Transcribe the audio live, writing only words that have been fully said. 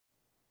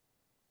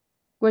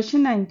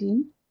Question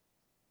 19.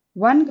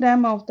 1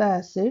 gram of the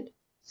acid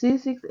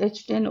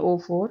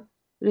C6H10O4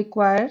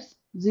 requires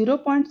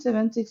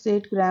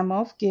 0.768 gram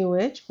of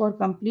KOH for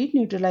complete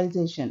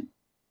neutralization.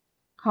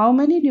 How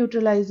many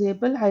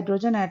neutralizable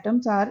hydrogen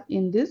atoms are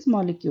in this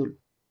molecule?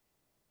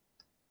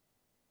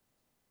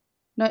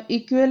 Now,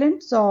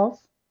 equivalents of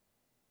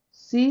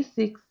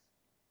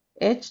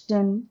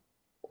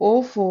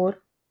C6H10O4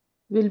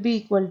 will be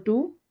equal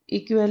to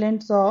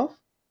equivalents of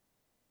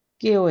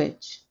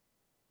KOH.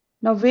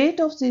 Now, weight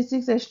of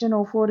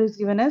C6H10O4 is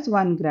given as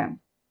 1 gram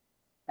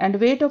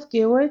and weight of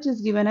KOH is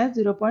given as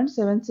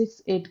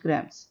 0.768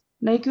 grams.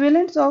 Now,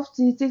 equivalents of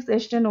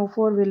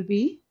C6H10O4 will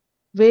be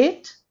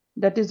weight,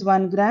 that is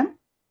 1 gram,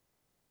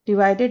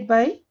 divided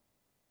by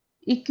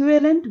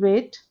equivalent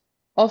weight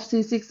of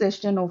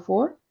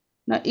C6H10O4.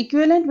 Now,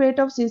 equivalent weight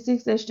of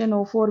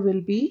C6H10O4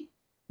 will be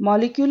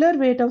molecular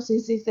weight of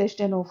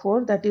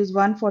C6H10O4, that is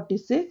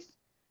 146,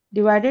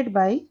 divided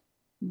by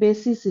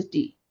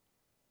basicity.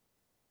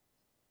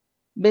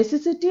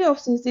 Basicity of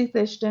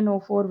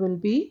C6H10O4 will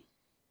be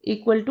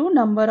equal to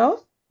number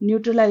of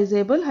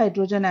neutralizable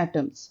hydrogen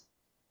atoms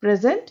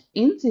present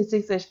in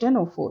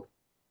C6H10O4,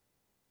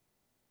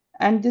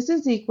 and this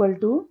is equal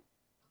to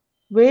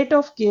weight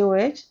of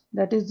KOH,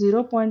 that is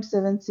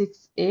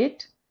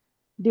 0.768,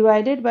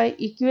 divided by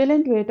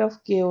equivalent weight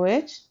of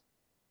KOH,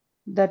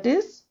 that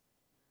is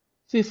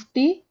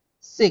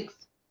 56.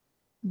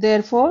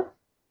 Therefore,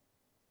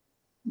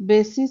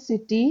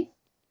 basicity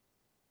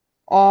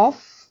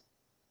of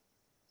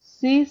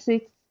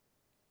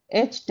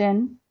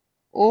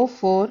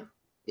C6H10O4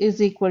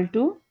 is equal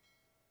to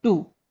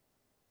 2.